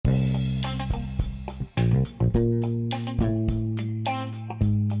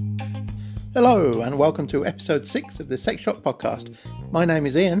Hello and welcome to episode 6 of the Sex Shop podcast. My name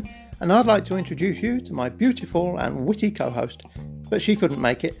is Ian and I'd like to introduce you to my beautiful and witty co-host, but she couldn't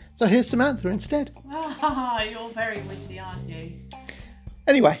make it, so here's Samantha instead. Ah, you're very witty, aren't you?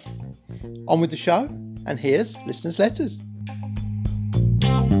 Anyway, on with the show, and here's listeners' letters.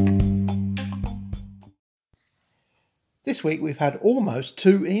 This week we've had almost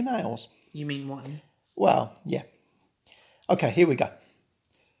 2 emails. You mean one? Well, yeah. Okay, here we go.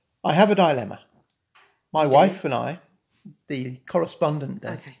 I have a dilemma. My wife and I, the correspondent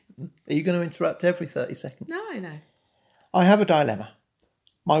does. Okay. Are you going to interrupt every 30 seconds? No. I have a dilemma.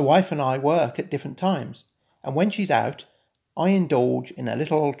 My wife and I work at different times, and when she's out, I indulge in a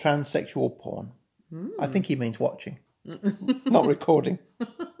little transsexual porn. I think he means watching, not recording.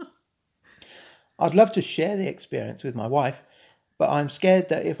 I'd love to share the experience with my wife, but I'm scared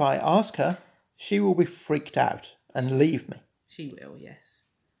that if I ask her, she will be freaked out and leave me. She will, yes.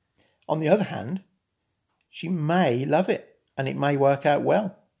 On the other hand, she may love it, and it may work out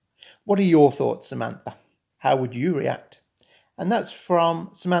well. What are your thoughts, Samantha? How would you react? And that's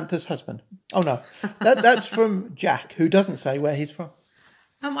from Samantha's husband. Oh no, that's from Jack, who doesn't say where he's from.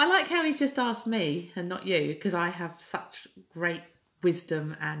 I like how he's just asked me and not you, because I have such great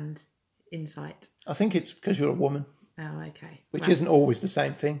wisdom and insight. I think it's because you're a woman. Oh, okay. Which isn't always the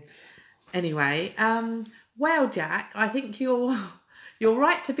same thing. Anyway, well, Jack, I think you're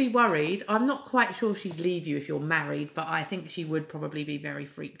right to be worried. I'm not quite sure she'd leave you if you're married, but I think she would probably be very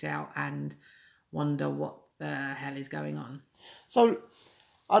freaked out and wonder what the hell is going on. So,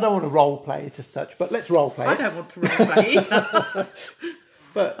 I don't want to role play it as such, but let's role play it. I don't want to role play either.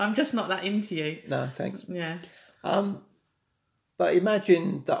 But I'm just not that into you. No, thanks. Yeah. But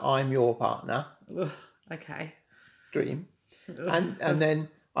imagine that I'm your partner. Ugh, okay. Dream. And then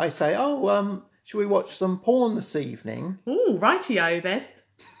I say, shall we watch some porn this evening? Ooh, rightio then.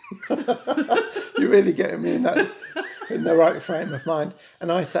 You're really getting me in the right frame of mind.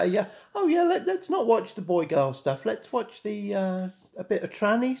 And I say, let's not watch the boy-girl stuff. Let's watch a bit of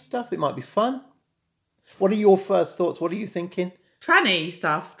tranny stuff. It might be fun. What are your first thoughts? What are you thinking? Tranny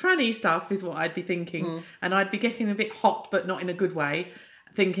stuff is what I'd be thinking. And I'd be getting a bit hot, but not in a good way.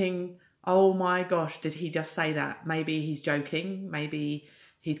 Thinking, oh my gosh, did he just say that? Maybe he's joking. Maybe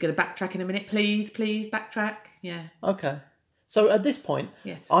he's going to backtrack in a minute. Please backtrack. Yeah. Okay. So at this point,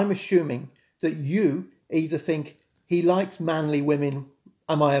 yes. I'm assuming that you either think he likes manly women.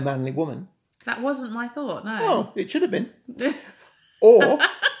 Am I a manly woman? That wasn't my thought, no. Oh, it should have been.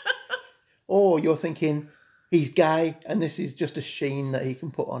 Or you're thinking he's gay and this is just a sheen that he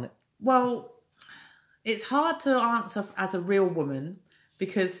can put on it. Well, it's hard to answer as a real woman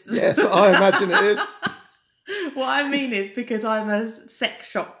because... Yes, I imagine it is. What I mean is because I'm a sex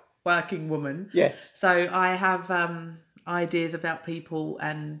shop working woman. Yes. So I have ideas about people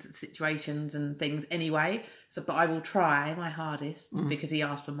and situations and things anyway. But I will try my hardest because he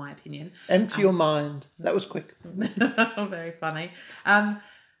asked for my opinion. Empty your mind. That was quick. Very funny.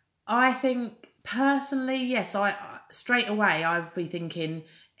 I think personally, yes, I straight away I'd be thinking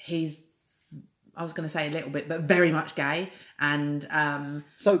he's, I was going to say a little bit, but very much gay. And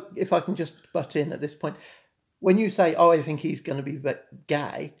so if I can just butt in at this point, when you say, I think he's going to be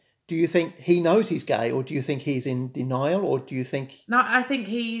gay, do you think he knows he's gay, or do you think he's in denial, or do you think... No, I think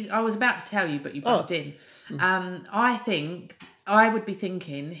I was about to tell you, but you butted in. I think, I would be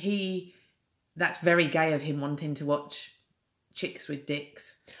thinking that's very gay of him wanting to watch chicks with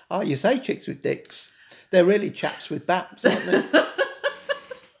dicks. Oh, you say chicks with dicks. They're really chaps with baps, aren't they?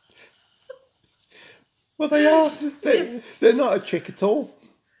 Well, they are. They're not a chick at all.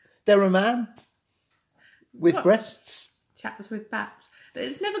 They're a man with breasts. Chaps with baps.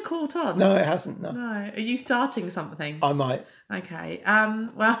 It's never caught on. No, it hasn't, no. No. Are you starting something? I might. Okay.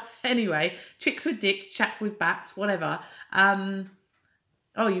 Well, anyway, chicks with dicks, chaps with baps, whatever.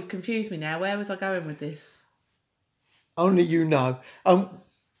 You've confused me now. Where was I going with this? Only you know.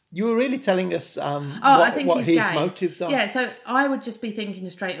 You were really telling us what his gay. Motives are. Yeah, so I would just be thinking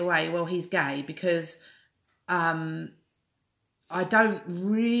straight away, well, he's gay because I don't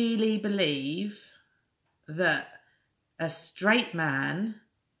really believe that a straight man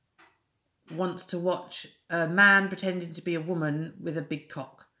wants to watch a man pretending to be a woman with a big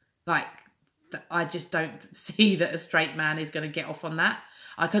cock. Like, I just don't see that a straight man is going to get off on that.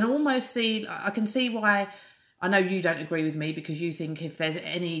 I can see why. I know you don't agree with me because you think if there's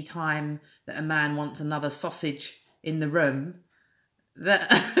any time that a man wants another sausage in the room,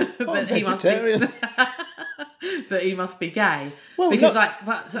 that he must be that he must be gay. Well, because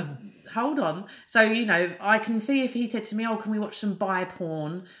hold on. So, I can see if he said to me, oh, can we watch some bi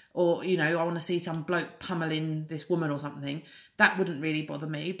porn? Or, I want to see some bloke pummeling this woman or something. That wouldn't really bother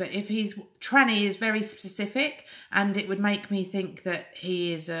me. But if tranny is very specific, and it would make me think that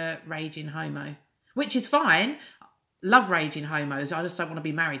he is a raging homo, which is fine. Love raging homos. I just don't want to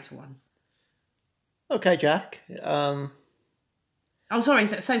be married to one. Okay, Jack. Oh, sorry.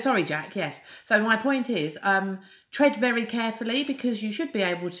 So sorry, Jack. Yes. So my point is, tread very carefully, because you should be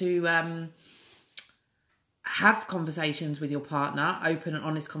able to have conversations with your partner, open and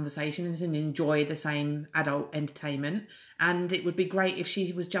honest conversations, and enjoy the same adult entertainment. And it would be great if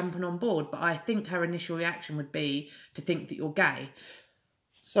she was jumping on board. But I think her initial reaction would be to think that you're gay.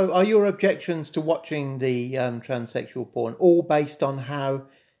 So are your objections to watching the transsexual porn all based on how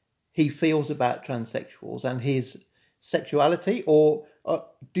he feels about transsexuals and his sexuality, or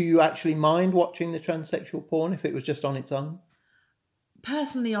do you actually mind watching the transsexual porn if it was just on its own?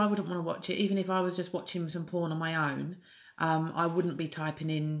 Personally, I wouldn't want to watch it, even if I was just watching some porn on my own. I wouldn't be typing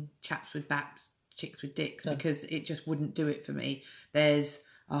in chaps with baps, chicks with dicks, because it just wouldn't do it for me. There's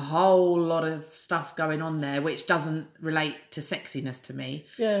a whole lot of stuff going on there which doesn't relate to sexiness to me.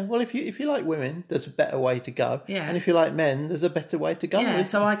 Yeah, well, if you like women, there's a better way to go. Yeah. And if you like men, there's a better way to go. Yeah,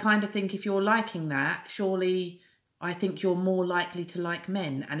 so I kind of think if you're liking that, surely I think you're more likely to like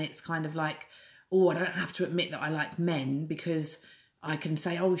men. And it's kind of like, oh, I don't have to admit that I like men, because I can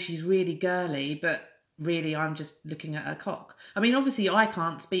say, oh, she's really girly, but really I'm just looking at her cock. I mean, obviously I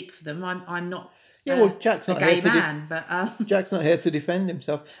can't speak for them. I'm not Jack's not a gay man, but... Jack's not here to defend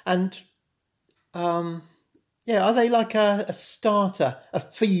himself. And, are they like a starter, a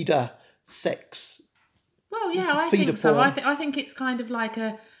feeder sex? Well, yeah, I think so. I think it's kind of like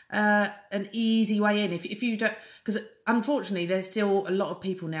an easy way in. If you don't... Because unfortunately, there's still a lot of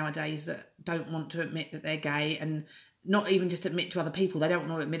people nowadays that don't want to admit that they're gay, and not even just admit to other people. They don't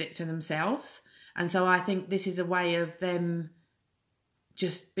want to admit it to themselves. And so I think this is a way of them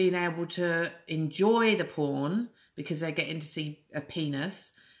just being able to enjoy the porn because they're getting to see a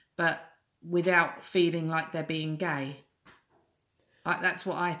penis, but without feeling like they're being gay. That's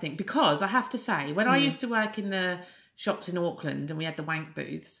what I think. Because I have to say, when I used to work in the shops in Auckland and we had the wank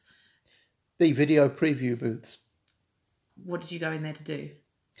booths. The video preview booths. What did you go in there to do?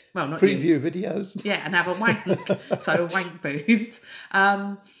 Well, not preview you. videos. Yeah, and have a wank. So a wank booth.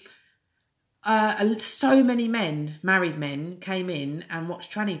 So many married men, came in and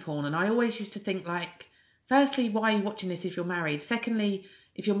watched tranny porn, and I always used to think, like, firstly, why are you watching this if you're married? Secondly,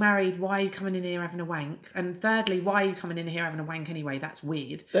 if you're married, why are you coming in here having a wank? And thirdly, why are you coming in here having a wank anyway? That's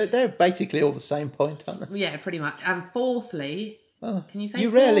weird. They're basically all the same point, aren't they? Yeah, pretty much. And fourthly, can you say?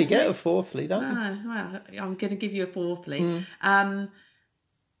 You rarely get a fourthly, don't you? Well, I'm going to give you a fourthly.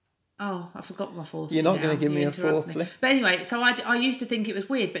 Oh, I forgot my fourthly. You're not going to give me a fourthly. But anyway, so I used to think it was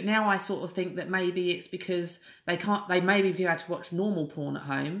weird, but now I sort of think that maybe it's because they maybe be able to watch normal porn at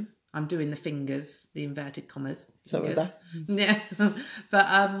home. I'm doing the fingers, the inverted commas. So are that. Yeah.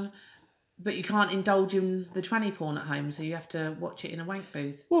 But you can't indulge in the tranny porn at home, so you have to watch it in a wank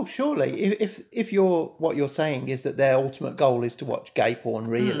booth. Well, surely, if what you're saying is that their ultimate goal is to watch gay porn,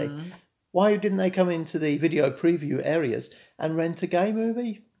 really, why didn't they come into the video preview areas and rent a gay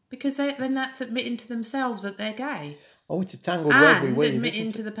movie? Because then that's admitting to themselves that they're gay. Oh, it's a tangled web we weave. And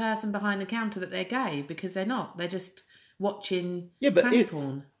admitting to the person behind the counter that they're gay, because they're not. They're just watching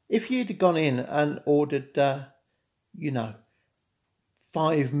porn. If you'd gone in and ordered, 5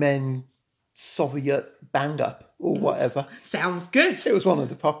 men Soviet bang up or whatever. Sounds good. It was one of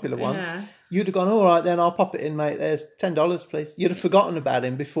the popular ones. Yeah. You'd have gone, all right, then I'll pop it in, mate. There's $10, please. You'd have forgotten about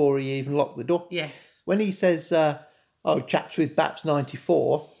him before he even locked the door. Yes. When he says, chaps with Baps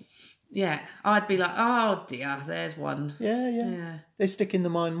 94. Yeah, I'd be like, oh dear, there's one. Yeah. They stick in the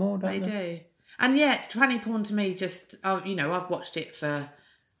mind more, don't they? They do. And yeah, tranny porn to me just, I've watched it for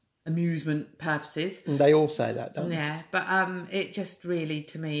amusement purposes. And they all say that, don't they? Yeah, but it just really,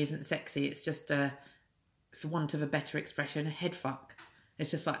 to me, isn't sexy. It's just, for want of a better expression, a head fuck.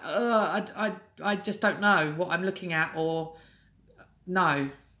 It's just like, I just don't know what I'm looking at, or no,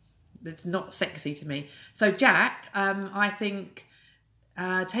 it's not sexy to me. So Jack, I think,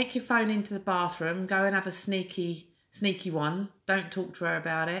 take your phone into the bathroom, go and have a sneaky one. Don't talk to her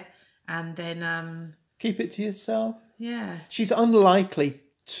about it, and then keep it to yourself. Yeah, she's unlikely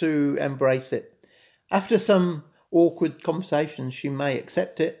to embrace it. After some awkward conversations, she may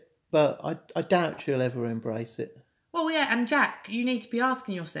accept it, but I doubt she'll ever embrace it. Well, yeah, and Jack, you need to be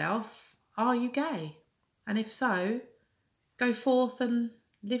asking yourself, are you gay? And if so, go forth and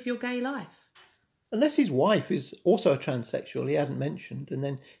live your gay life. Unless his wife is also a transsexual, he hadn't mentioned, and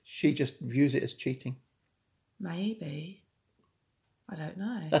then she just views it as cheating. Maybe. I don't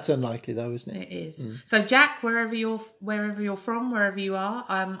know. That's unlikely, though, isn't it? It is. So, Jack, wherever you're from, wherever you are,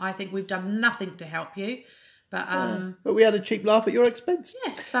 I think we've done nothing to help you. But but we had a cheap laugh at your expense.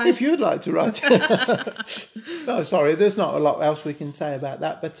 Yes. So if you'd like to write, no, sorry, there's not a lot else we can say about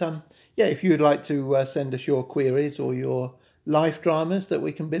that. But yeah, if you'd like to send us your queries or your life dramas that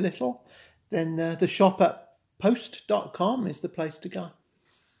we can belittle, then the shop at post.com is the place to go.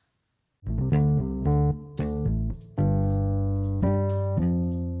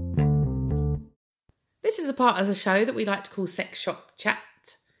 This is a part of the show that we like to call Sex Shop Chat.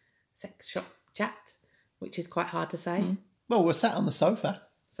 Sex Shop Chat, which is quite hard to say. Well, we're sat on the sofa.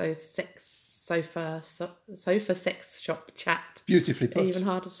 So sofa sex shop chat. Beautifully put. Even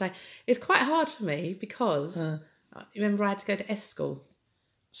harder to say. It's quite hard for me because remember I had to go to S school.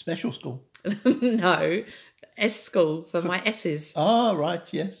 Special school. No, S school for my S's. Ah, right,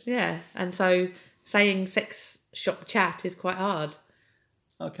 yes. Yeah, and so saying sex shop chat is quite hard.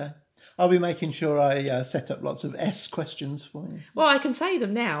 Okay. I'll be making sure I set up lots of S questions for you. Well, I can say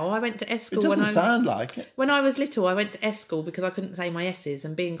them now. I went to S school. It doesn't sound like it. When I was little, I went to S school because I couldn't say my S's,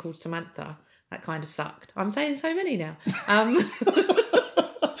 and being called Samantha, that kind of sucked. I'm saying so many now. And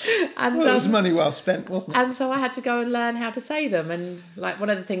well, it was money well spent, wasn't it? And so I had to go and learn how to say them. And like one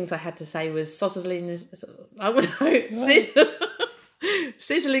of the things I had to say was sizzling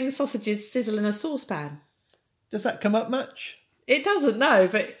sausages sizzle in a saucepan. Does that come up much? It doesn't, no,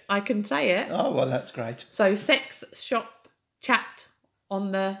 but I can say it. Oh, well, that's great. So sex shop chat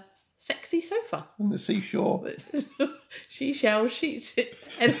on the sexy sofa. On the seashore. She shall sheets it.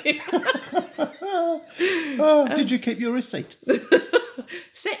 Did you keep your receipt?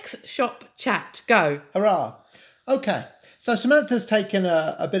 Sex shop chat, go. Hurrah. Okay, so Samantha's taken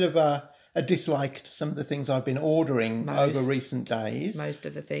a bit of a dislike to some of the things I've been ordering over recent days. Most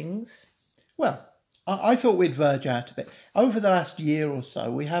of the things. Well, I thought we'd verge out a bit. Over the last year or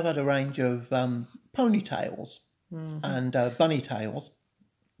so, we have had a range of ponytails and bunny tails.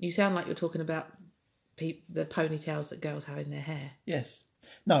 You sound like you're talking about the ponytails that girls have in their hair. Yes.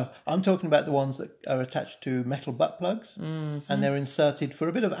 No, I'm talking about the ones that are attached to metal butt plugs and they're inserted for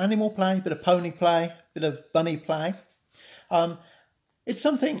a bit of animal play, a bit of pony play, a bit of bunny play. It's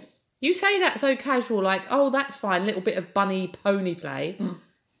something... You say that so casual, like, oh, that's fine, little bit of bunny pony play.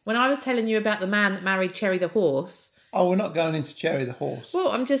 When I was telling you about the man that married Cherry the horse... Oh, we're not going into Cherry the horse.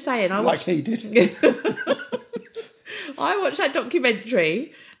 Well, I'm just saying... He did. I watched that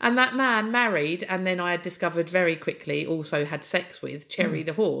documentary and that man married, and then I discovered very quickly also had sex with Cherry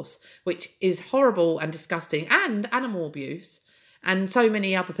the horse, which is horrible and disgusting and animal abuse and so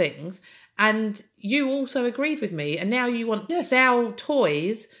many other things. And you also agreed with me, and now you want to sell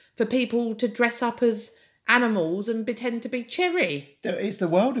toys for people to dress up as animals and pretend to be Cherry. There is the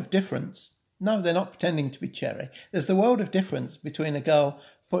world of difference. No, they're not pretending to be Cherry. There's the world of difference between a girl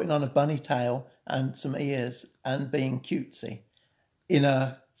putting on a bunny tail and some ears and being cutesy in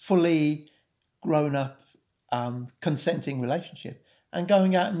a fully grown-up, consenting relationship and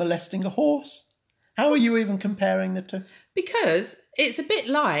going out and molesting a horse. How are you even comparing the two? Because it's a bit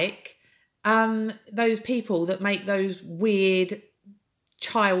like those people that make those weird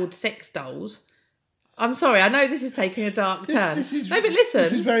child sex dolls. I'm sorry, I know this is taking a dark turn. But listen.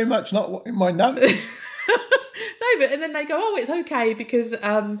 This is very much not what in my notes. And then they go, oh, it's okay because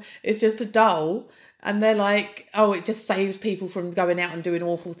it's just a doll. And they're like, oh, it just saves people from going out and doing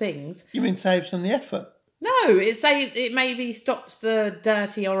awful things. You mean saves them the effort? No, it maybe stops the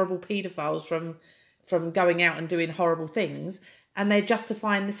dirty, horrible paedophiles from going out and doing horrible things. And they're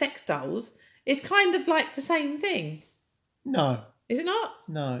justifying the sex dolls. It's kind of like the same thing. No. Is it not?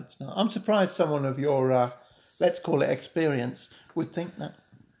 No, it's not. I'm surprised someone of your, let's call it experience, would think that.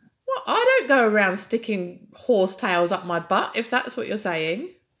 Well, I don't go around sticking horse tails up my butt, if that's what you're saying.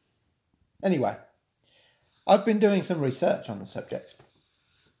 Anyway, I've been doing some research on the subject.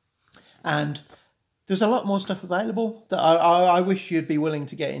 And there's a lot more stuff available that I wish you'd be willing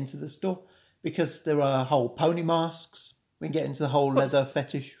to get into the store, because there are whole pony masks. We can get into the whole leather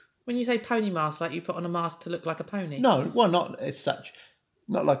fetish. When you say pony mask, like you put on a mask to look like a pony? No, well, not as such.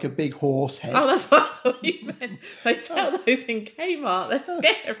 Not like a big horse head. Oh, that's what I thought you meant. They sell those in Kmart. They're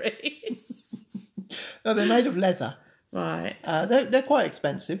scary. No, they're made of leather. Right. They're quite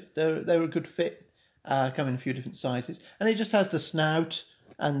expensive. They're a good fit. Come in a few different sizes. And it just has the snout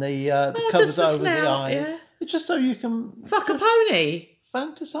and the covers over the eyes. Yeah. It's just so you can... Fuck a pony.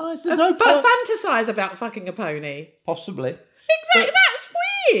 Fantasize. There's no point. Fantasize about fucking a pony. Possibly. Exactly. That's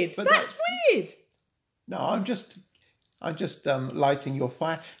weird. That's weird. No, I'm just lighting your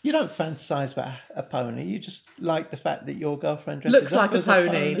fire. You don't fantasize about a pony. You just like the fact that your girlfriend dresses looks like a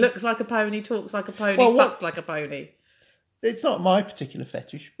pony. Looks like a pony, talks like a pony, fucks like a pony. It's not my particular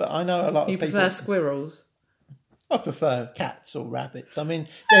fetish, but I know a lot of You people. prefer squirrels? I prefer cats or rabbits. I mean,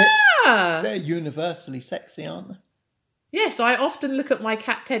 they're universally sexy, aren't they? Yes, I often look at my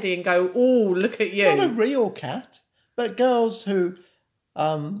cat Teddy and go, "Oh, look at you." Not a real cat, but girls who,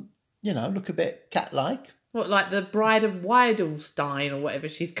 look a bit cat-like. What, like the Bride of Weidelstein or whatever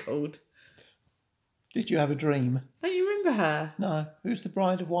she's called? Did you have a dream? Don't you remember her? No. Who's the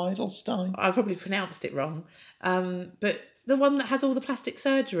Bride of Weidelstein? I probably pronounced it wrong. But the one that has all the plastic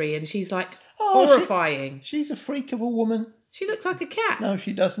surgery and she's like horrifying. She's a freak of a woman. She looks like a cat. No,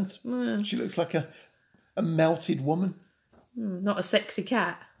 she doesn't. She looks like a melted woman. Not a sexy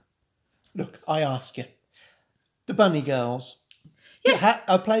cat. Look, I ask you. The bunny girls. Yes.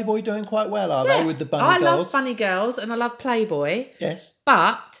 Are Playboy doing quite well, are they, with the bunny girls? I love bunny girls and I love Playboy. Yes.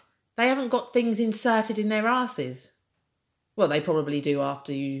 But they haven't got things inserted in their asses. Well, they probably do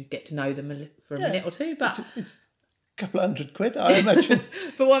after you get to know them for a minute or two, but... It's a couple of £100, I imagine.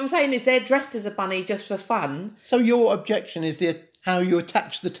 But what I'm saying is they're dressed as a bunny just for fun. So your objection is how you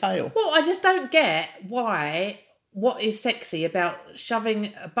attach the tail? Well, I just don't get what is sexy about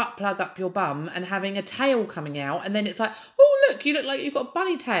shoving a butt plug up your bum and having a tail coming out, and then it's like, oh, look, you look like you've got a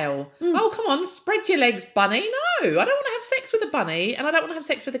bunny tail. Oh, come on, spread your legs, bunny. No, I don't want to have sex with a bunny, and I don't want to have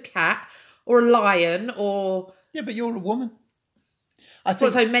sex with a cat or a lion or... Yeah, but you're a woman.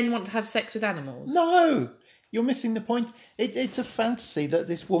 So men want to have sex with animals? No, you're missing the point. It's a fantasy that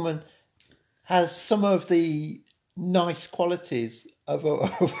this woman has some of the nice qualities of a...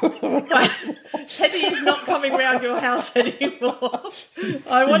 Teddy is not coming round your house anymore.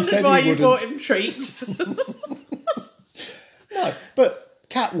 I wondered why you bought him treats. No, but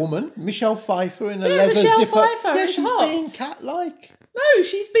Catwoman, Michelle Pfeiffer in a leather zipper. Pfeiffer is she's hot. being cat-like. No,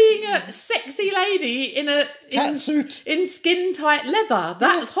 she's being a sexy lady in a Cat suit. In skin-tight leather.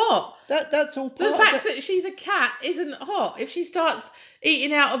 That's hot. That's all part The of fact it. that she's a cat isn't hot. If she starts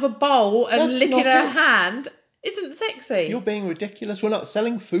eating out of a bowl and That's licking not her it. hand, isn't sexy. You're being ridiculous. We're not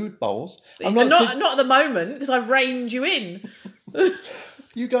selling food bowls. Not at the moment, because I've reined you in.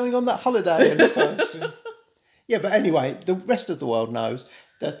 You going on that holiday anytime soon? Yeah, but anyway, the rest of the world knows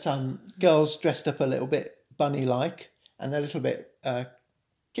that girls dressed up a little bit bunny-like and a little bit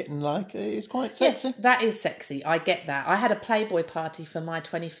kitten-like is quite sexy. Yes, that is sexy. I get that. I had a Playboy party for my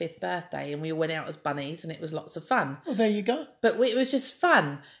 25th birthday and we all went out as bunnies and it was lots of fun. Well, there you go. But it was just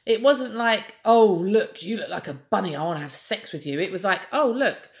fun. It wasn't like, oh, look, you look like a bunny. I want to have sex with you. It was like, oh,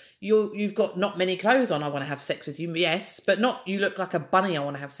 look, you've got not many clothes on. I want to have sex with you. Yes, but not you look like a bunny. I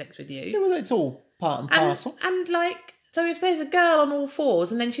want to have sex with you. Yeah, well, it's all part and parcel. And like, so if there's a girl on all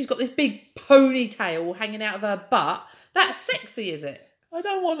fours and then she's got this big ponytail hanging out of her butt, that's sexy, is it? I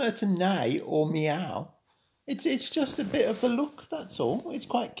don't want her to neigh or meow. It's just a bit of the look, that's all. It's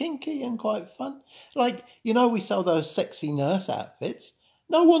quite kinky and quite fun. Like, we sell those sexy nurse outfits.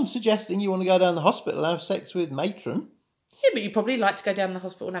 No one's suggesting you want to go down the hospital and have sex with matron. Yeah, but you probably like to go down the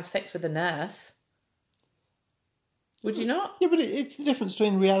hospital and have sex with a nurse. Would you not? Yeah, but it's the difference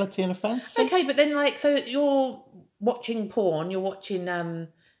between reality and a fantasy. Okay, but then so you're watching porn, you're watching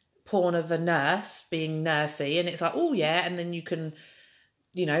porn of a nurse being nursey, and it's like, oh yeah, and then you can...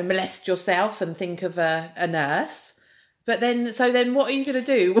 molest yourself and think of a nurse. But then what are you going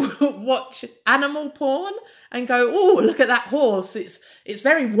to do? Watch animal porn and go, oh, look at that horse. It's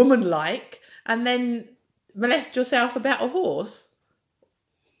very woman-like. And then molest yourself about a horse?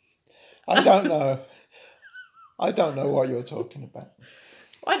 I don't know. I don't know what you're talking about.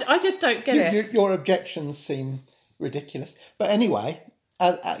 I just don't get it. Your objections seem ridiculous. But anyway,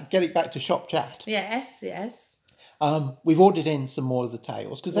 get it back to shop chat. Yes. We've ordered in some more of the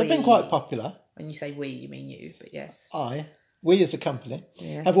tails because they've been quite popular. When you say we, you mean you, but yes. We as a company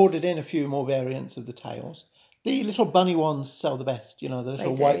Yes. have ordered in a few more variants of the tails. The little bunny ones sell the best, the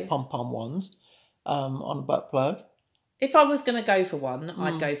little white pom-pom ones on a butt plug. If I was going to go for one,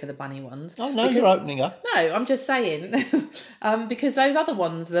 I'd go for the bunny ones. Oh, no, you're opening up. No, I'm just saying. Because those other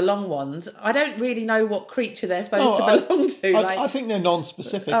ones, the long ones, I don't really know what creature they're supposed to belong to. I think they're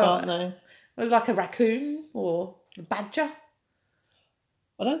non-specific, aren't they? Like a raccoon or a badger.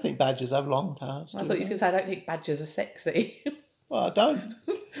 I don't think badgers have long tails. I thought you were going to say, I don't think badgers are sexy. Well, I don't.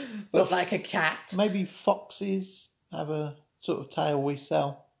 Not like a cat. Maybe foxes have a sort of tail we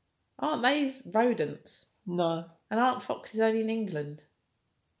sell. Aren't they rodents? No. And aren't foxes only in England?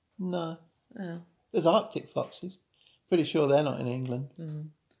 No. Oh. There's Arctic foxes. Pretty sure they're not in England.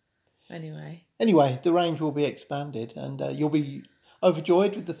 Anyway, the range will be expanded and you'll be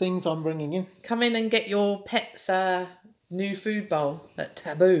overjoyed with the things I'm bringing in. Come in and get your pet's new food bowl at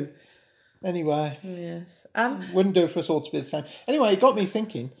Taboo. Anyway. Yes. Wouldn't do for us all to be the same. Anyway, it got me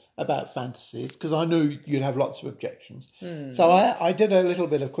thinking. about fantasies because I knew you'd have lots of objections. So I did a little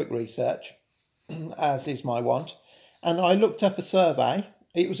bit of quick research, as is my wont, and I looked up a survey.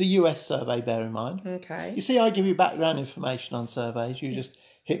 It was a US survey, bear in mind. Okay. You see, I give you background information on surveys. You just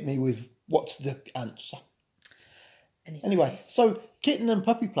hit me with what's the answer. Anyway, so kitten and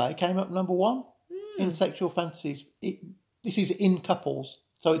puppy play came up number 1 in sexual fantasies. This is in couples,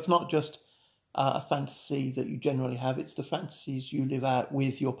 so it's not just a fantasy that you generally have. It's the fantasies you live out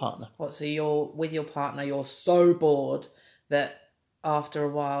with your partner. What? So you're with your partner. You're so bored that after a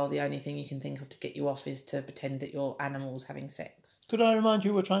while, the only thing you can think of to get you off is to pretend that you're animals having sex. Could I remind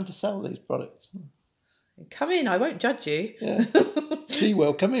you we're trying to sell these products? Come in. I won't judge you. Yeah, she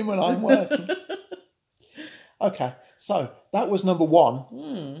will. Come in when I'm working. Okay, so that was number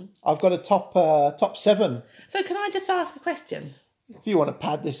 1. I've got a top 7. So can I just ask a question? If you want to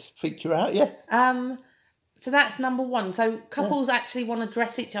pad this feature out, yeah. So that's number 1. So couples actually want to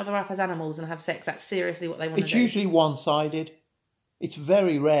dress each other up as animals and have sex. That's seriously what they want to do. It's usually one-sided. It's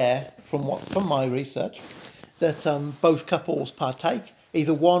very rare, from my research, that both couples partake.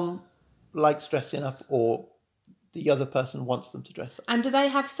 Either one likes dressing up or the other person wants them to dress up. And do they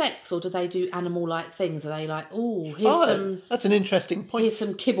have sex or do they do animal-like things? Are they like, here's that's an interesting point. Here's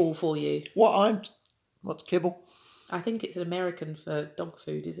some kibble for you. What's kibble? I think it's an American for dog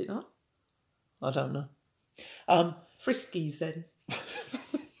food, is it not? I don't know. Friskies, then.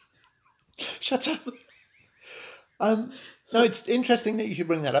 Shut up. No, it's interesting that you should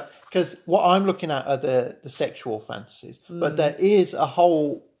bring that up because what I'm looking at are the sexual fantasies, but there is a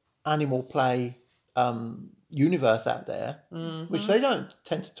whole animal play universe out there, which they don't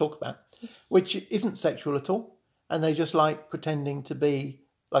tend to talk about, which isn't sexual at all, and they just like pretending to be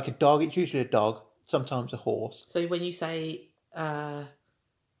like a dog. It's usually a dog, sometimes a horse. So when you say a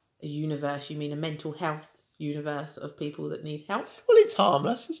universe, you mean a mental health universe of people that need help? Well, it's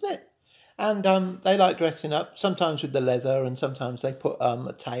harmless, isn't it? And they like dressing up, sometimes with the leather, and sometimes they put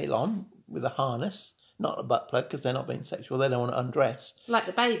a tail on with a harness, not a butt plug, because they're not being sexual. They don't want to undress. Like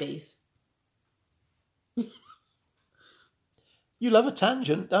the babies. You love a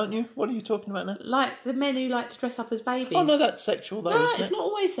tangent, don't you? What are you talking about now? Like the men who like to dress up as babies. Oh, no, that's sexual, though, no, isn't it? it's not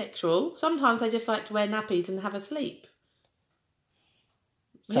always sexual. Sometimes they just like to wear nappies and have a sleep.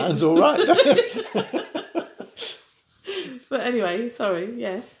 Sounds all right. But anyway, sorry,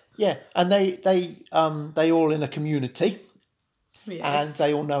 yes. Yeah, and they all in a community, Yes. and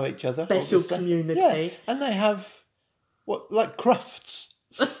they all know each other. Special obviously. community. Yeah, and they have like crufts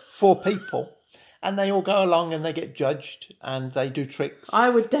for people, and they all go along and they get judged and they do tricks. I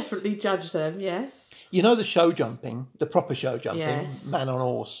would definitely judge them. Yes. You know the show jumping, the proper show jumping, Yes. man on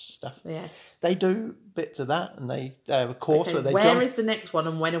horse stuff. Yes. They do bits of that, and they have a course Okay, where they where jump. is the next one,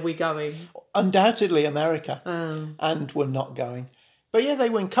 and when are we going? Undoubtedly America, and we're not going. But yeah, they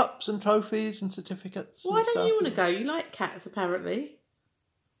win cups and trophies and certificates. Why and don't stuff. you want to go? You like cats, apparently.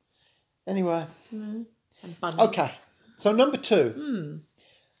 Anyway. And bunnies. Okay, so number 2.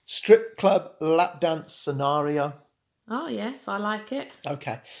 Strip club lap dance scenario. Oh, yes, I like it.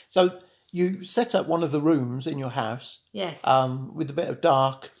 Okay, so you set up one of the rooms in your house. Yes. With a bit of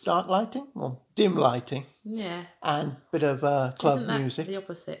dark lighting, or dim lighting. Yeah. And a bit of club Isn't that music. the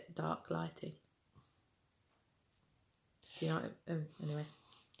opposite, dark lighting? Do you know what anyway.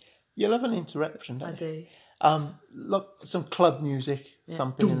 You love an interruption, don't I you? do. Look, some club music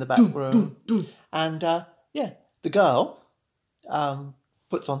thumping in the back room. And, the girl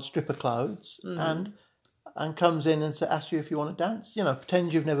puts on stripper clothes and comes in and asks you if you want to dance. You know,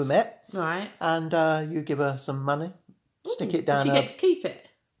 pretend you've never met. Right. And you give her some money, stick it down Does her... she get to keep it?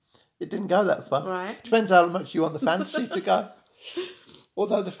 It didn't go that far. Right. Depends how much you want the fantasy to go.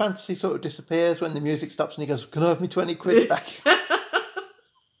 Although the fantasy sort of disappears when the music stops and he goes, can I have me 20 quid back?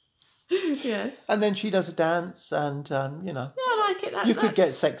 Yes. And then she does a dance and, Yeah, I like it. you could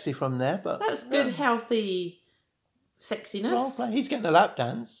get sexy from there. But That's good, healthy sexiness. role play. He's getting a lap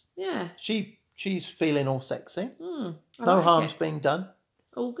dance. Yeah. She's feeling all sexy. I No like harm's it. being done.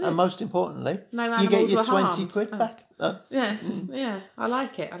 All good. And most importantly, No you get animals your were 20 harmed. quid back. Yeah, yeah. I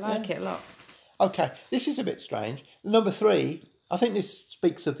like it. I like it a lot. Okay, this is a bit strange. Number 3, I think this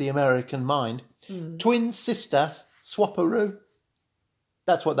speaks of the American mind. Twin sister swapperoo.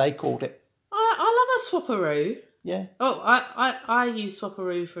 That's what they called it. I love a swapperoo. Yeah. Oh, I use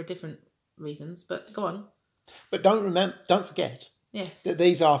swapperoo for different reasons, but go on. But don't forget Yes. that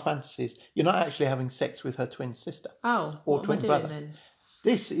these are fantasies. You're not actually having sex with her twin sister. Oh, or what am I twin doing brother. then?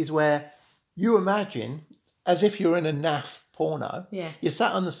 This is where you imagine, as if you're in a naff porno, Yeah. you're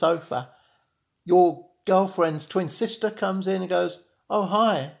sat on the sofa, your girlfriend's twin sister comes in and goes, oh,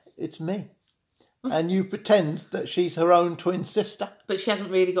 hi, it's me. and you pretend that she's her own twin sister. But she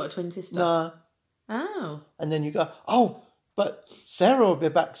hasn't really got a twin sister. No. Oh. And then you go, oh, but Sarah will be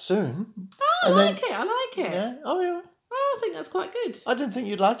back soon. Oh, I like it. I like it. Yeah. Oh, yeah. Oh, I think that's quite good. I didn't think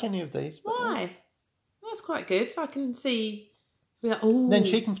you'd like any of these. But, Why? That's quite good. I can see. Like, oh. Then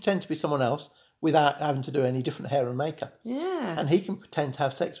she can pretend to be someone else without having to do any different hair and makeup. Yeah. And he can pretend to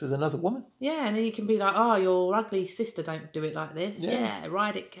have sex with another woman. Yeah, and then you can be like, oh, your ugly sister don't do it like this. Yeah. Yeah,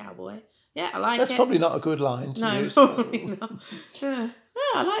 ride it, cowboy. Yeah, I like That's it. probably not a good line to use. Probably not. Yeah.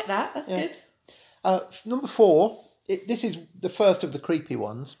 I like that. That's good. Number 4, this is the first of the creepy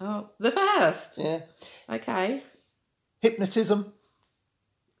ones. Oh, the first? Yeah. Okay. Hypnotism.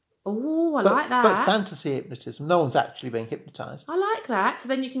 Oh, I like that. But fantasy hypnotism. No one's actually being hypnotised. I like that. So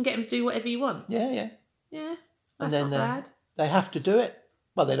then you can get them to do whatever you want. Yeah. Yeah, And that's then not bad. they have to do it.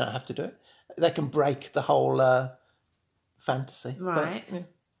 Well, they don't have to do it. They can break the whole fantasy. Right. But, yeah.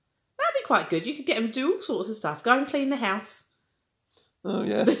 That'd be quite good. You could get them to do all sorts of stuff. Go and clean the house. Oh,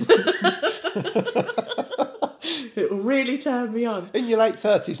 yeah. It will really turn me on. In your late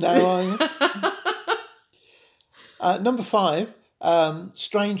 30s now, are you? Number 5,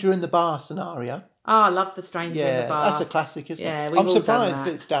 stranger in the bar scenario. Oh, I love the stranger in the bar. That's a classic, isn't it? We've I'm all surprised done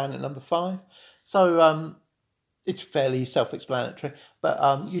that. it's down at number 5. So it's fairly self-explanatory.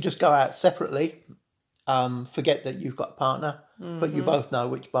 But you just go out separately, forget that you've got a partner, but you both know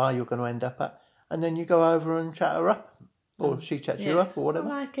which bar you're going to end up at. And then you go over and chat her up, or she chats you up, or whatever.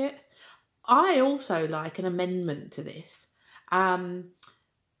 I like it. I also like an amendment to this.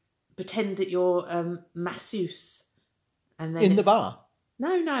 Pretend that you're masseuse. And then In the bar?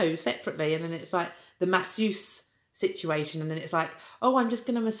 No, separately. And then it's like the masseuse situation. And then it's like, oh, I'm just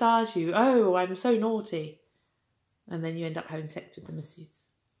going to massage you. Oh, I'm so naughty. And then you end up having sex with the masseuse.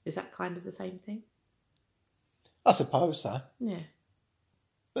 Is that kind of the same thing? I suppose so. Yeah.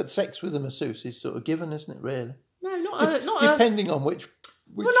 But sex with a masseuse is sort of given, isn't it, really? No, not Depending on which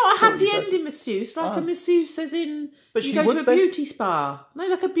well, not a sort happy you go to. ending masseuse. Like a masseuse as in But you she go to would a be. beauty spa. No,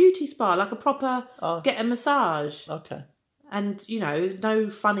 like a beauty spa. Like a proper get a massage. Okay. And, no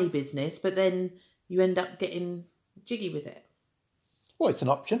funny business, but then you end up getting jiggy with it. Well, it's an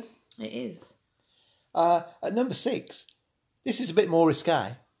option. It is. At number 6, this is a bit more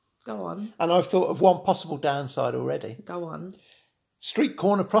risque. Go on. And I've thought of one possible downside already. Go on. Street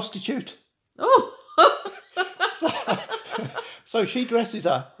corner prostitute. Oh! So she dresses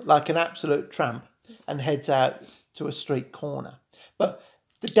up like an absolute tramp and heads out to a street corner. But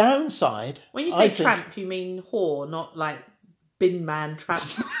the downside... When you say tramp, you mean whore, not like bin man tramp.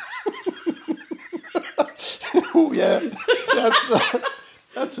 Oh, yeah.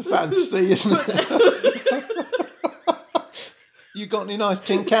 That's a fantasy, isn't it? You got any nice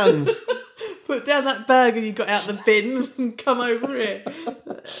tin cans? Put down that burger you got out the bin and come over here.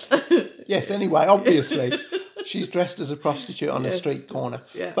 Yes, anyway, obviously, she's dressed as a prostitute on a street corner.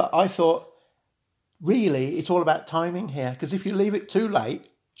 Yeah. But I thought, really, it's all about timing here, because if you leave it too late,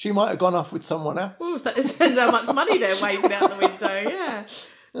 she might have gone off with someone else. Ooh, that depends how much money they're waving out the window, yeah.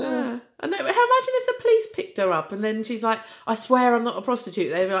 I know. Imagine if the police picked her up and then she's like, I swear I'm not a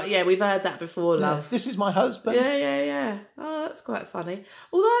prostitute. They'd be like, yeah, we've heard that before, love. This is my husband. Yeah. Oh, that's quite funny.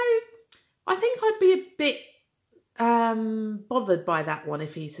 Although, I think I'd be a bit bothered by that one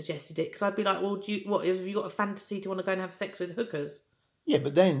if he suggested it, because I'd be like, well, have you got a fantasy to want to go and have sex with hookers? Yeah,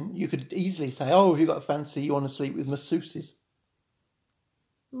 but then you could easily say, oh, have you got a fancy you want to sleep with masseuses?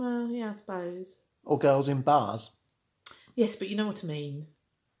 Well, yeah, I suppose. Or girls in bars. Yes, but you know what I mean.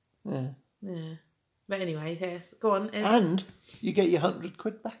 Yeah. But anyway, yes, go on. And you get your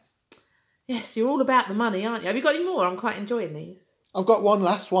 £100 back. Yes, you're all about the money, aren't you? Have you got any more? I'm quite enjoying these. I've got one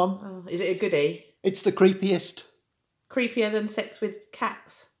last one. Oh, is it a goodie? It's the creepiest. Creepier than sex with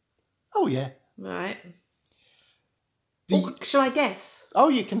cats? Oh, yeah. Right. Shall I guess? Oh,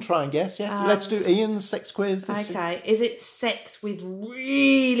 you can try and guess, yes. Let's do Ian's sex quiz. Okay. Is it sex with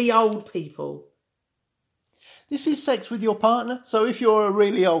really old people? This is sex with your partner. So if you're a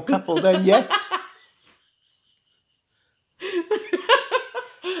really old couple, then yes.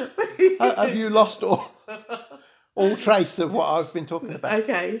 Have you lost all trace of what I've been talking about?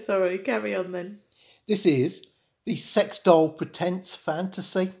 Okay, sorry. Carry on then. This is the sex doll pretense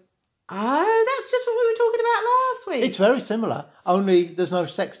fantasy. Oh, that's just what we were talking about last week. It's very similar, only there's no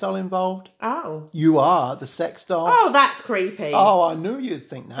sex doll involved. Oh. You are the sex doll. Oh, that's creepy. Oh, I knew you'd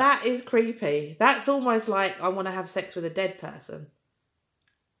think that. That is creepy. That's almost like I want to have sex with a dead person.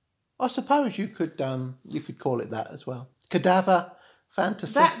 I suppose you could call it that as well. Cadaver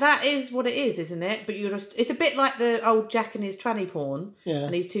fantasy. That is what it is, isn't it? But it's a bit like the old Jack and his tranny porn. Yeah.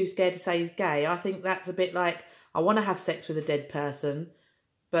 And he's too scared to say he's gay. I think that's a bit like I want to have sex with a dead person,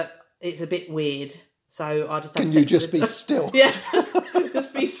 but it's a bit weird. So I'll just have Can sex you just with be still? Yeah,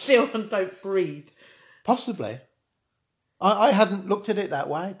 just be still and don't breathe. Possibly. I hadn't looked at it that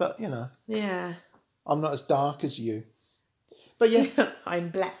way, but, Yeah. I'm not as dark as you. But yeah, I'm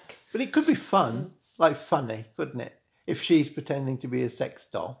black. but it could be fun, like funny, couldn't it? If she's pretending to be a sex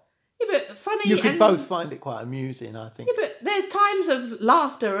doll. Yeah, but funny. You could both find it quite amusing, I think. Yeah, but there's times of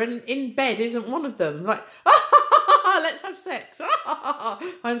laughter, and in bed isn't one of them. Like, let's have sex.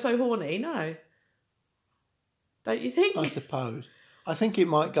 I'm so horny. No. Don't you think? I suppose. I think it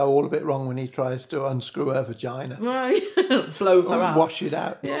might go all a bit wrong when he tries to unscrew her vagina. Right. Blow her up. Wash it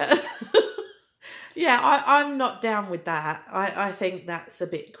out. Yeah. Yeah, I'm not down with that. I think that's a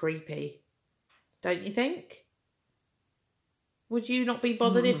bit creepy. Don't you think? Would you not be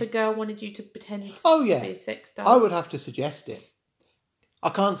bothered if a girl wanted you to pretend to be a sex doll? I would have to suggest it. I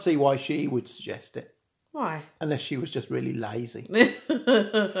can't see why she would suggest it. Why? Unless she was just really lazy.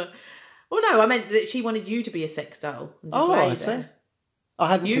 Well, no, I meant that she wanted you to be a sex doll. And just lay I see. there.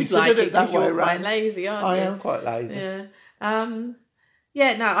 I hadn't You'd considered like it that way you're around. quite lazy, aren't you? I am quite lazy. Yeah.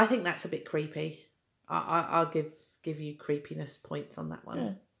 Yeah, no, I think that's a bit creepy. I'll give you creepiness points on that one.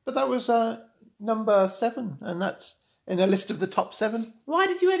 Yeah. But that was number 7, and that's in a list of the top 7. Why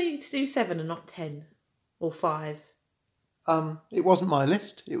did you only do 7 and not 10 or 5? It wasn't my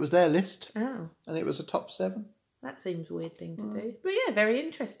list. It was their list. Oh. And it was a top 7. That seems a weird thing to do. But yeah, very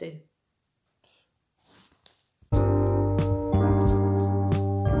interesting.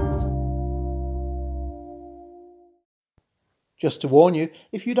 Just to warn you,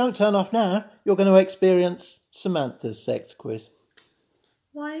 if you don't turn off now, you're going to experience Samantha's sex quiz.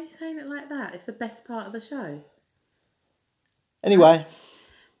 Why are you saying it like that? It's the best part of the show. Anyway.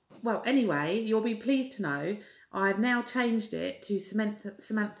 Well, anyway, you'll be pleased to know I've now changed it to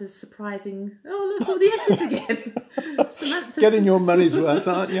Samantha's surprising... Oh, look, all the S's again. Samantha's... Getting your money's worth,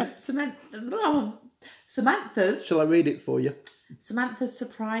 aren't you? Samantha's... Shall I read it for you? Samantha's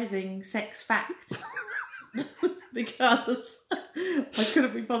surprising sex fact. Because I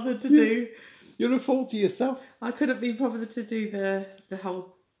couldn't be bothered to do... You're a fool to yourself. I couldn't be bothered to do the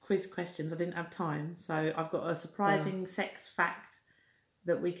whole quiz questions. I didn't have time. So I've got a surprising sex fact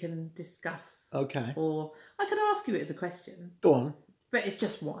that we can discuss. Okay. Or I could ask you it as a question. Go on. But it's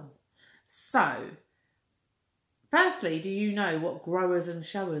just one. So, firstly, do you know what growers and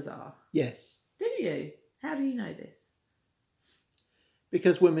showers are? Yes. Do you? How do you know this?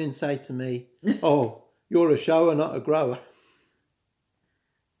 Because women say to me, oh, you're a shower, not a grower.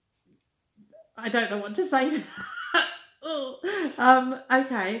 I don't know what to say.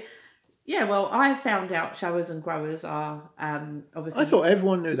 Okay. Yeah, well, I found out showers and growers are obviously... I thought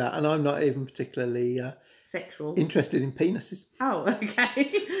everyone knew that, and I'm not even particularly sexual. Interested in penises. Oh,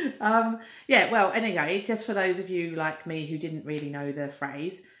 okay. Yeah, well, anyway, just for those of you like me who didn't really know the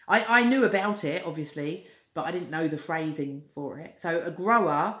phrase, I knew about it, obviously, but I didn't know the phrasing for it. So a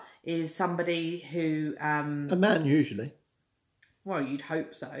grower is somebody who... a man, usually. Well, you'd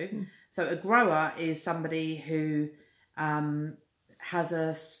hope so. So a grower is somebody who has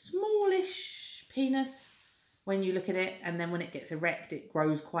a smallish penis when you look at it, and then when it gets erect, it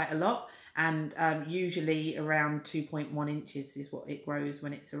grows quite a lot. And usually around 2.1 inches is what it grows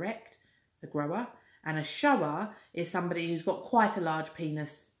when it's erect, a grower. And a shower is somebody who's got quite a large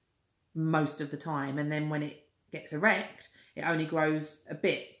penis most of the time. And then when it gets erect, it only grows a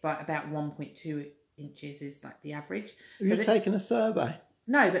bit, but about 1.2 inches is like the average. Have you taken a survey?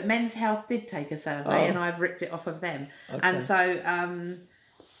 No, but Men's Health did take a survey and I've ripped it off of them. Okay. And so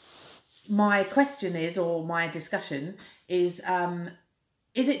my question is, or my discussion is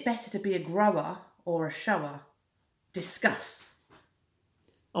it better to be a grower or a shower? Discuss.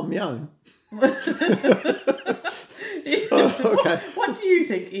 On my own? Okay. What do you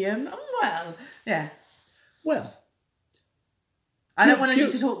think, Ian? Well, yeah. Well, I don't want you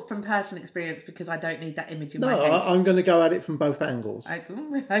to talk from personal experience because I don't need that image in my head. No, I'm going to go at it from both angles.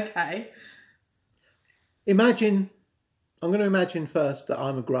 Okay. I'm going to imagine first that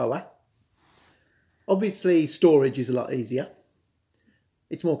I'm a grower. Obviously, storage is a lot easier.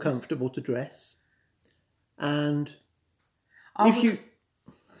 It's more comfortable to dress. And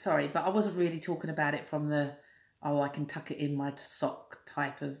Sorry, but I wasn't really talking about it from the, I can tuck it in my sock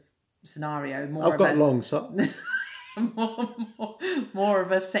type of scenario. I've got long socks. more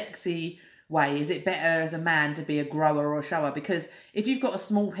of a sexy way. Is it better as a man to be a grower or a shower? Because if you've got a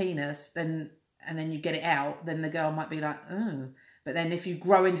small penis, and then you get it out, then the girl might be like, oh. But then if you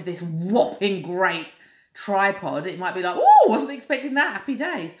grow into this whopping great tripod, it might be like, oh, wasn't expecting that. Happy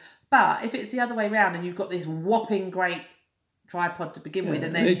days. But if it's the other way around and you've got this whopping great tripod to begin with,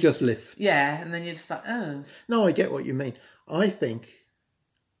 and then it just lifts. Yeah, and then you're just like, oh. No, I get what you mean. I think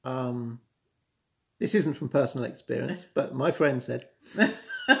This isn't from personal experience, but my friend said.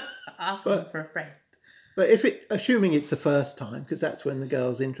 Ask them for a friend. But assuming it's the first time, because that's when the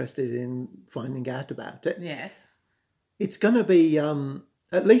girl's interested in finding out about it. Yes. It's going to be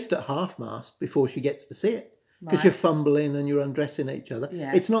at least at half-mast before she gets to see it. Because you're fumbling and you're undressing each other.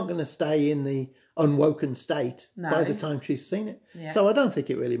 Yeah. It's not going to stay in the unwoken state by the time she's seen it. Yeah. So I don't think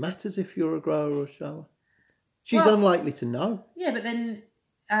it really matters if you're a grower or a shower. She's unlikely to know. Yeah, but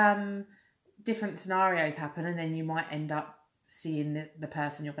then different scenarios happen, and then you might end up seeing the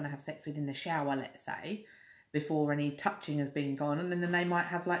person you're going to have sex with in the shower, let's say, before any touching has been gone, and then they might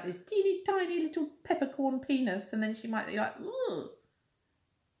have like this teeny tiny little peppercorn penis, and then she might be like, "Ugh."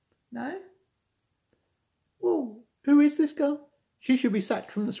 No? Well, who is this girl? She should be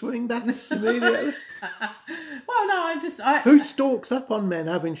sacked from the swimming baths immediately. Well, no, Who stalks up on men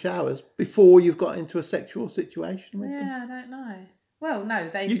having showers before you've got into a sexual situation with them? Yeah, I don't know. Well, no,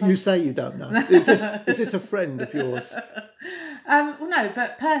 they. You say you don't know. Is this a friend of yours? Well, no,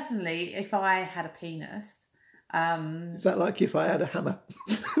 but personally, if I had a penis, is that like if I had a hammer?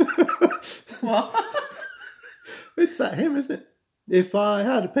 What? It's that hymn, isn't it? If I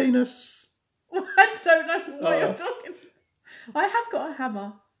had a penis. I don't know what you're talking about. I have got a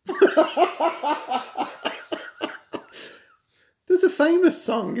hammer. There's a famous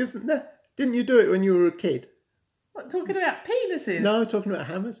song, isn't there? Didn't you do it when you were a kid? What, talking about penises? No, talking about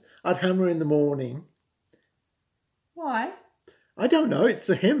hammers. I'd hammer in the morning. Why? I don't know. It's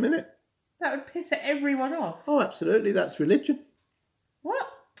a hymn, isn't it? That would piss everyone off. Oh, absolutely. That's religion. What?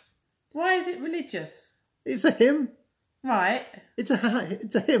 Why is it religious? It's a hymn. Right. It's a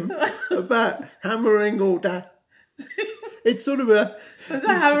hymn about hammering all day. It's sort of a... There's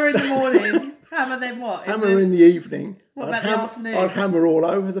a hammer in the morning. Hammer then what? Hammer in the evening. What about the afternoon? I'd hammer all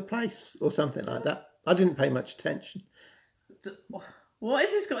over the place or something like that. I didn't pay much attention. What has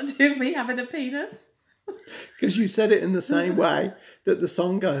this got to do with me having a penis? Because you said it in the same way that the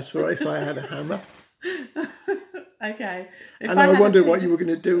song goes for If I Had a Hammer. Okay. And I wondered what you were going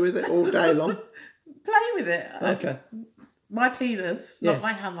to do with it all day long. Play with it. Okay. My penis, not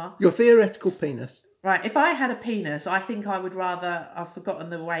my hammer. Your theoretical penis. Right, if I had a penis, I think I would rather, I've forgotten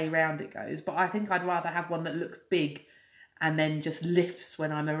the way round it goes, but I think I'd rather have one that looks big and then just lifts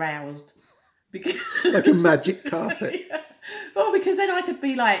when I'm aroused. Because like a magic carpet. Yeah. Well, because then I could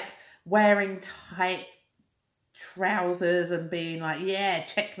be like wearing tight trousers and being like, yeah,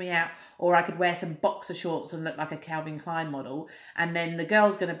 check me out. Or I could wear some boxer shorts and look like a Calvin Klein model. And then the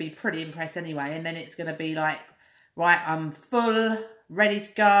girl's going to be pretty impressed anyway. And then it's going to be like, right, I'm full, ready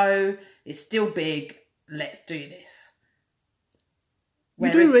to go. It's still big. Let's do this.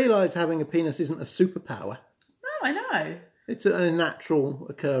 You do realise having a penis isn't a superpower. No, I know. It's a natural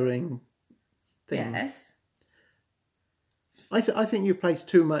occurring thing. Yes. I think you place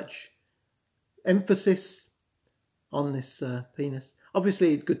too much emphasis on this penis.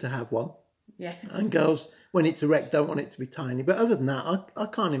 Obviously, it's good to have one. Yes. And girls, when it's erect, don't want it to be tiny. But other than that, I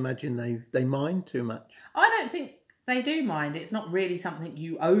can't imagine they mind too much. I don't think they do mind. It's not really something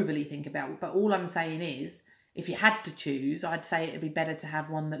you overly think about. But all I'm saying is, if you had to choose, I'd say it'd be better to have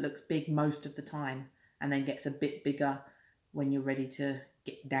one that looks big most of the time and then gets a bit bigger when you're ready to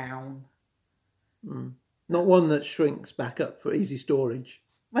get down. Mm. Not one that shrinks back up for easy storage.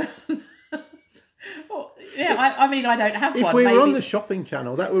 Well, yeah, I mean, I don't have one. If we were on the shopping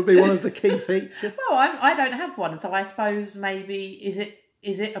channel, that would be one of the key features. Well, I don't have one, so I suppose maybe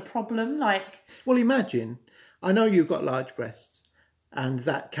is it a problem? Like, well, imagine. I know you've got large breasts, and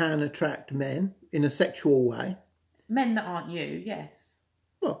that can attract men in a sexual way. Men that aren't you, yes.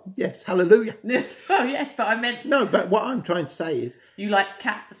 Well, yes, hallelujah. Oh, yes, but I meant... No, but what I'm trying to say is... You like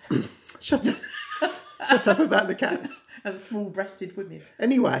cats. Shut up. Shut up about the cats. And small-breasted women.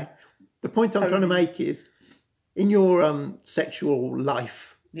 Anyway, the point I'm trying to make is, in your sexual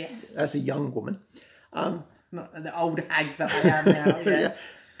life, yes, as a young woman... not the old hag that I am now, yes. Yeah,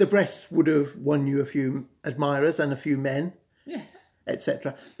 the breasts would have won you a few admirers and a few men. Yes.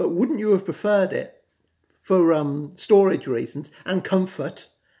 Etc. But wouldn't you have preferred it for storage reasons and comfort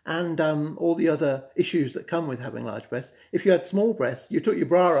and all the other issues that come with having large breasts? If you had small breasts, you took your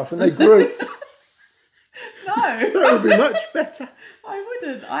bra off and they grew. No. That would be much better. I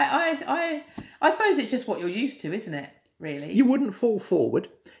wouldn't. I suppose it's just what you're used to, isn't it, really? You wouldn't fall forward.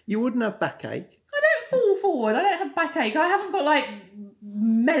 You wouldn't have backache. I don't fall forward. I don't have backache. I haven't got, like,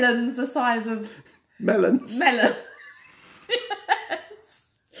 melons the size of... Melons? Melons.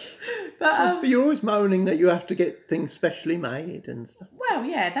 But you're always moaning that you have to get things specially made and stuff. Well,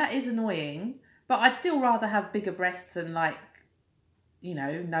 yeah, that is annoying. But I'd still rather have bigger breasts and, like, you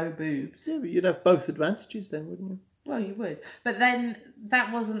know, no boobs. Yeah, but you'd have both advantages then, wouldn't you? Well, you would. But then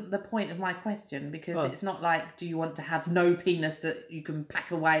that wasn't the point of my question, because it's not like, do you want to have no penis that you can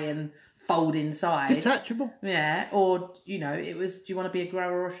pack away and fold inside? Detachable. Yeah. Or, it was, do you want to be a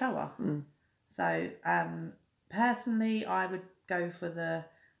grower or shower? Mm. So, personally, I would go for the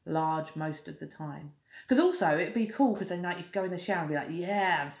large most of the time. Because also, it'd be cool, because then you could go in the shower and be like,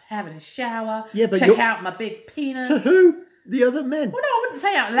 yeah, I'm having a shower. Yeah, but check out my big penis. To who? The other men? Well, no, I wouldn't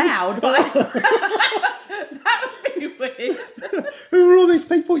say out loud, but that would be weird. Who are all these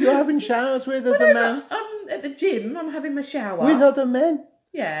people you're having showers with as a man? I'm at the gym, I'm having my shower. With other men?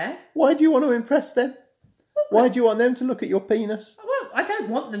 Yeah. Why do you want to impress them? Why do you want them to look at your penis? Well, I don't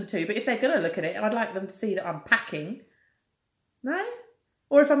want them to, but if they're going to look at it, I'd like them to see that I'm packing. No?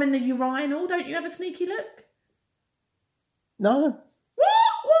 Or if I'm in the urinal, don't you have a sneaky look? No.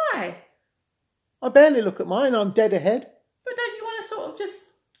 What? Why? I barely look at mine, I'm dead ahead. But don't you want to sort of just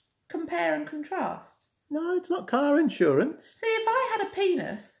compare and contrast? No, it's not car insurance. See, if I had a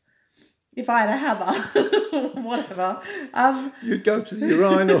penis, if I had a hammer, whatever. You'd go to the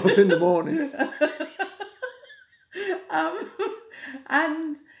urinals in the morning.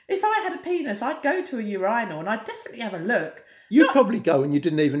 And if I had a penis, I'd go to a urinal and I'd definitely have a look. You'd probably go and you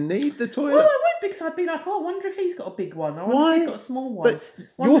didn't even need the toilet. Well, I would, because I'd be like, I wonder if he's got a big one. I wonder Why? if he's got a small one. But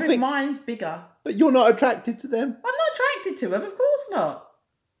wonder if mine's bigger. But you're not attracted to them. I'm not attracted to them, of course not.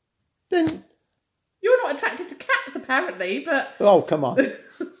 Then... You're not attracted to cats, apparently, but... Oh, come on.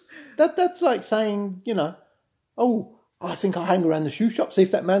 That's like saying, oh, I think I'll hang around the shoe shop, see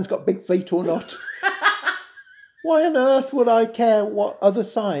if that man's got big feet or not. Why on earth would I care what other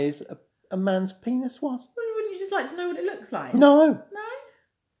size a man's penis was? Well, wouldn't you just like to know what it looks like? No. No?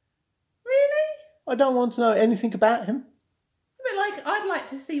 Really? I don't want to know anything about him. But I'd like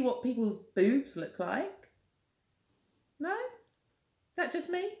to see what people's boobs look like. No? Is that just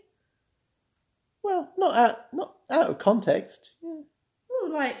me? Well, not out of context. Yeah.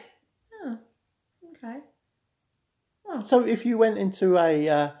 Oh, okay. Oh. So if you went into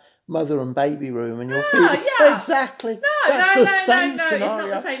a mother and baby room and you're feeding... Yeah. Exactly. No, That's the same it's scenario. not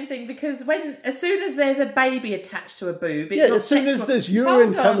the same thing, because as soon as there's a baby attached to a boob, it's not as soon sexual. as there's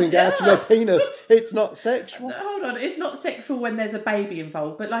urine coming out of a penis, it's not sexual. No, hold on, it's not sexual when there's a baby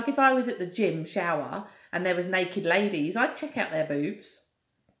involved, but if I was at the gym shower and there was naked ladies, I'd check out their boobs.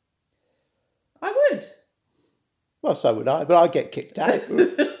 I would. Well, so would I, but I get kicked out.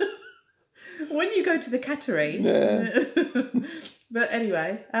 When you go to the cattery. Yeah. But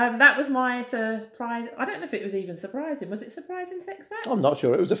anyway, that was my surprise. I don't know if it was even surprising. Was it surprising sex fact? I'm not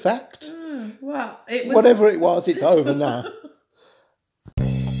sure. It was a fact. Well, it was... Whatever it was, it's over now.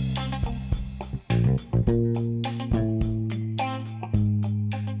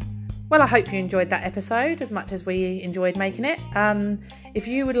 Well, I hope you enjoyed that episode as much as we enjoyed making it. If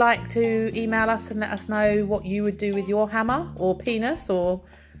you would like to email us and let us know what you would do with your hammer or penis or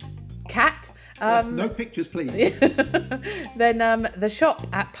cat... Yes, no pictures, please. Then the shop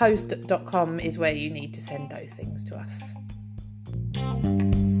at post.com is where you need to send those things to us.